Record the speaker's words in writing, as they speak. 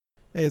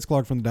Hey, it's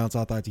Clark from the Down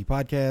South IT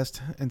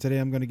Podcast, and today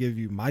I'm going to give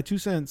you my 2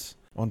 cents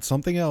on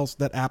something else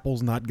that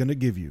Apple's not going to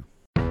give you.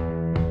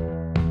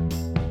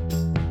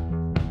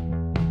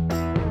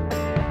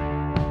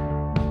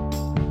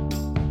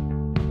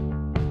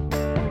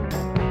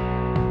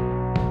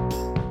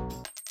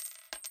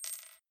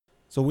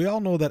 So we all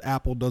know that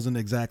Apple doesn't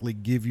exactly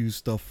give you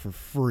stuff for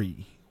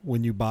free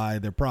when you buy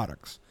their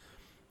products.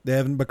 They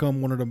haven't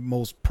become one of the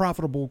most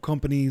profitable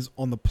companies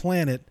on the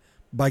planet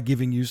by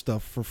giving you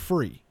stuff for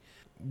free.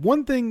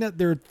 One thing that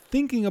they're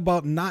thinking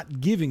about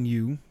not giving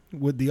you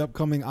with the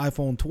upcoming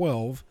iPhone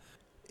 12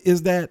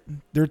 is that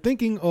they're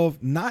thinking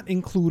of not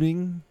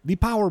including the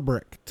power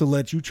brick to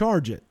let you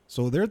charge it.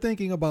 So they're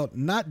thinking about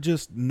not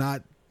just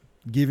not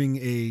giving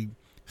a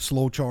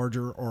slow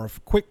charger or a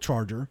quick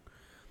charger.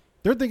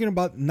 They're thinking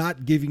about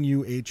not giving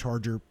you a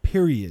charger,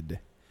 period.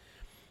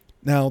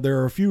 Now, there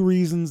are a few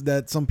reasons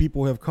that some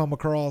people have come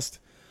across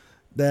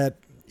that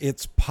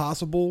it's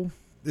possible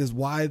is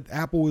why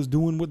Apple is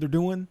doing what they're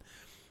doing.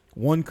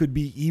 One could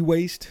be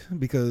e-waste,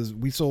 because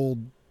we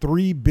sold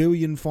 3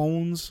 billion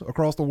phones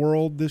across the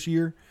world this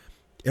year.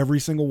 Every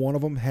single one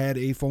of them had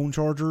a phone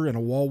charger and a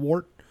wall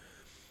wart.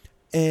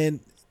 And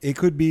it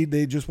could be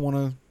they just want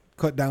to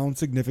cut down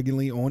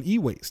significantly on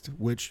e-waste,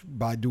 which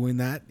by doing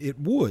that, it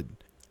would.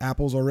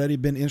 Apple's already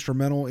been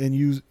instrumental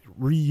in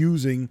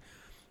reusing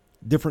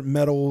different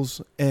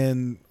metals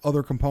and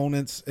other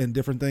components and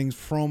different things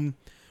from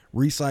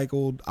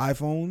recycled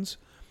iPhones,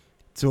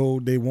 so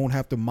they won't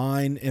have to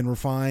mine and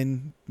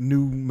refine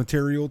new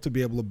material to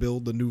be able to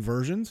build the new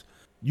versions.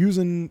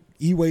 Using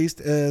e-waste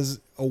as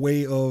a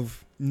way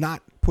of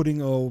not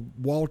putting a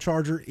wall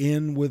charger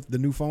in with the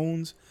new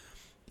phones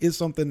is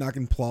something I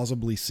can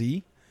plausibly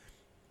see.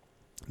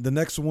 The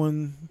next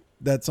one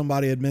that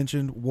somebody had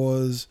mentioned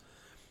was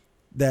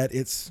that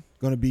it's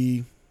going to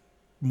be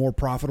more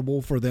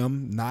profitable for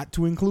them not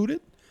to include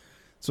it.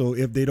 So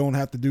if they don't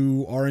have to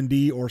do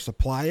R&D or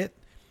supply it,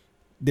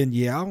 then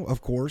yeah,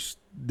 of course,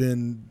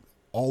 then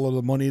all of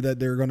the money that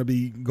they're going to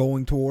be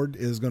going toward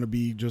is going to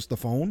be just the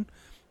phone.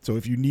 So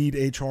if you need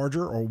a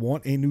charger or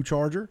want a new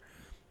charger,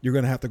 you're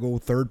going to have to go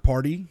third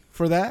party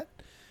for that.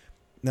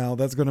 Now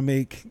that's going to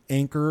make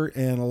Anker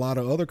and a lot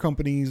of other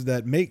companies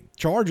that make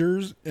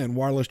chargers and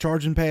wireless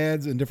charging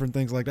pads and different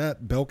things like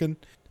that, Belkin,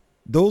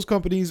 those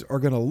companies are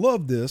going to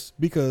love this,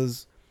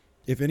 because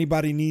if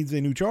anybody needs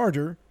a new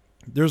charger,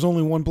 there's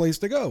only one place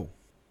to go.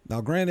 Now,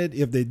 granted,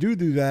 if they do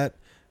that,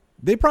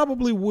 they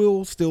probably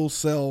will still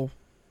sell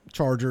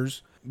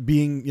chargers,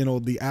 being,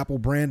 the Apple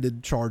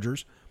branded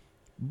chargers.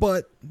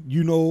 But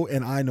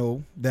and I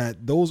know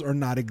that those are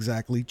not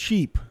exactly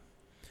cheap.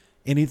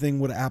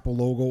 Anything with an Apple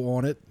logo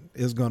on it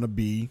is going to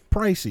be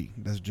pricey.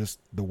 That's just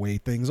the way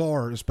things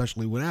are,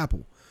 especially with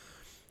Apple.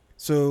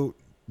 So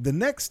the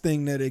next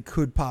thing that it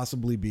could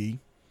possibly be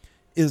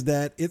is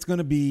that it's going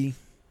to be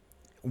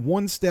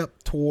one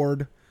step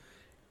toward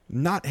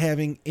not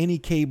having any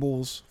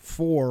cables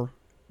for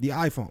the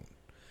iPhone.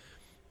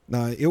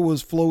 Now, it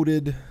was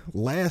floated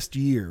last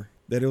year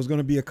that it was going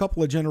to be a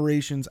couple of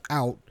generations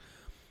out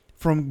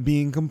from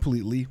being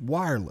completely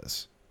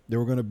wireless. They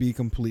were going to be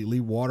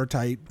completely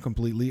watertight,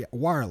 completely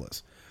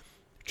wireless.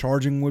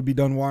 Charging would be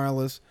done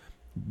wireless.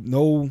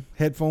 No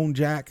headphone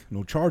jack,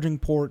 no charging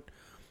port,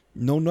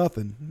 no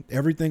nothing.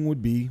 Everything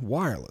would be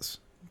wireless.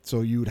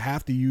 So you would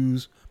have to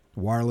use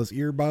wireless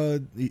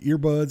earbuds,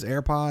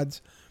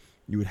 AirPods.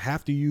 You would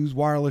have to use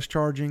wireless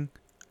charging.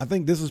 I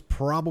think this is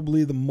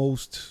probably the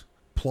most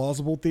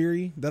plausible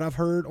theory that I've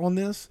heard on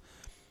this,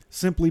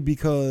 simply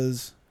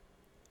because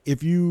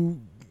if you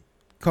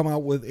come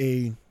out with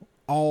a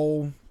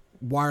all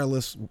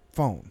wireless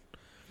phone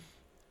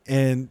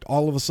and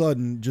all of a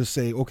sudden just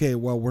say, okay,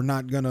 well, we're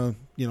not gonna,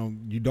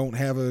 you don't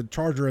have a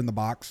charger in the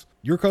box,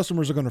 your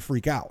customers are going to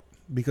freak out,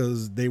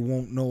 because they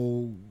won't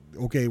know,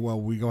 okay,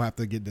 well, we're going to have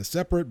to get this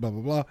separate, blah,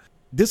 blah, blah.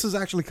 This is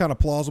actually kind of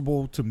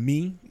plausible to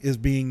me, is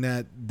being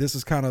that this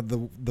is kind of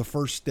the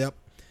first step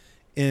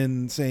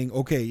in saying,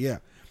 okay, yeah,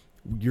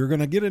 you're going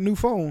to get a new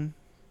phone,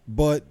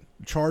 but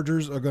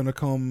chargers are going to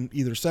come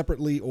either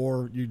separately,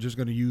 or you're just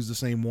going to use the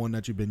same one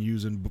that you've been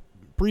using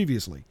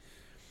previously.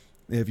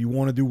 If you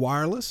want to do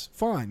wireless,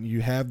 fine.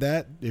 You have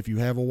that. If you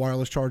have a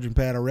wireless charging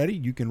pad already,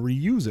 you can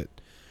reuse it.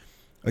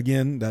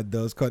 Again, that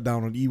does cut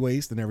down on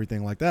e-waste and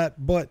everything like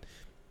that. But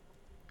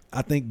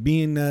I think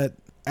being that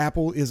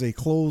Apple is a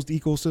closed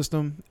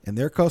ecosystem and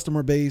their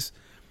customer base,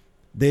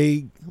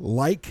 they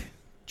like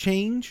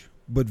change,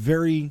 but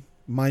very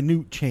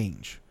minute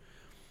change,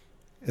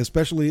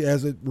 especially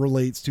as it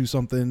relates to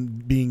something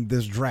being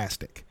this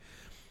drastic.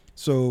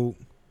 So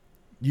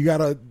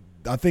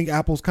I think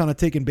Apple's kind of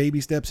taking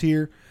baby steps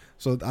here.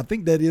 So I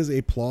think that is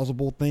a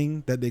plausible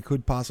thing that they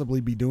could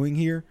possibly be doing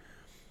here.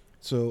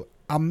 So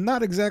I'm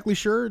not exactly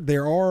sure.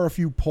 There are a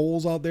few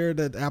polls out there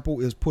that Apple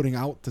is putting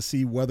out to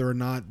see whether or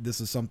not this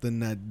is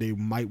something that they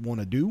might want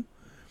to do.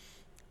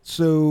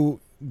 So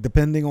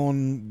depending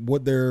on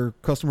what their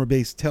customer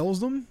base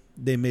tells them,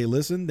 they may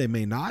listen, they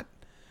may not.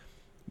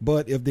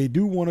 But if they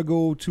do want to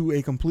go to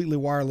a completely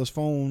wireless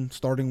phone,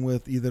 starting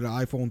with either the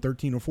iPhone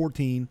 13 or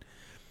 14,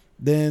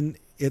 then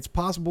it's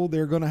possible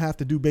they're going to have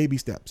to do baby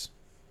steps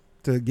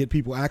to get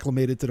people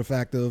acclimated to the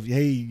fact of,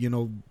 hey,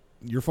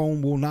 your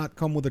phone will not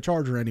come with a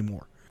charger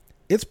anymore.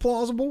 It's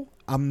plausible.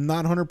 I'm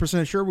not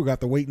 100% sure. We'll have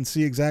to wait and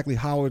see exactly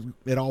how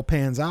it all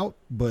pans out,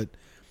 but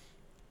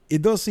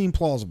it does seem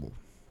plausible.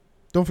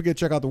 Don't forget to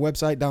check out the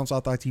website,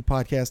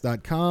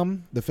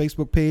 downsouthitpodcast.com, the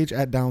Facebook page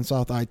at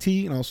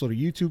downsouthit, and also the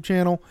YouTube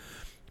channel.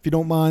 If you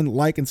don't mind,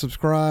 like and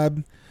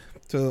subscribe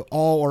to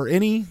all or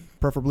any,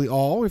 preferably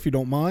all. If you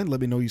don't mind,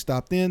 let me know you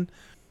stopped in.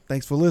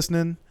 Thanks for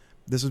listening.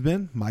 This has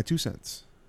been My 2 Cents.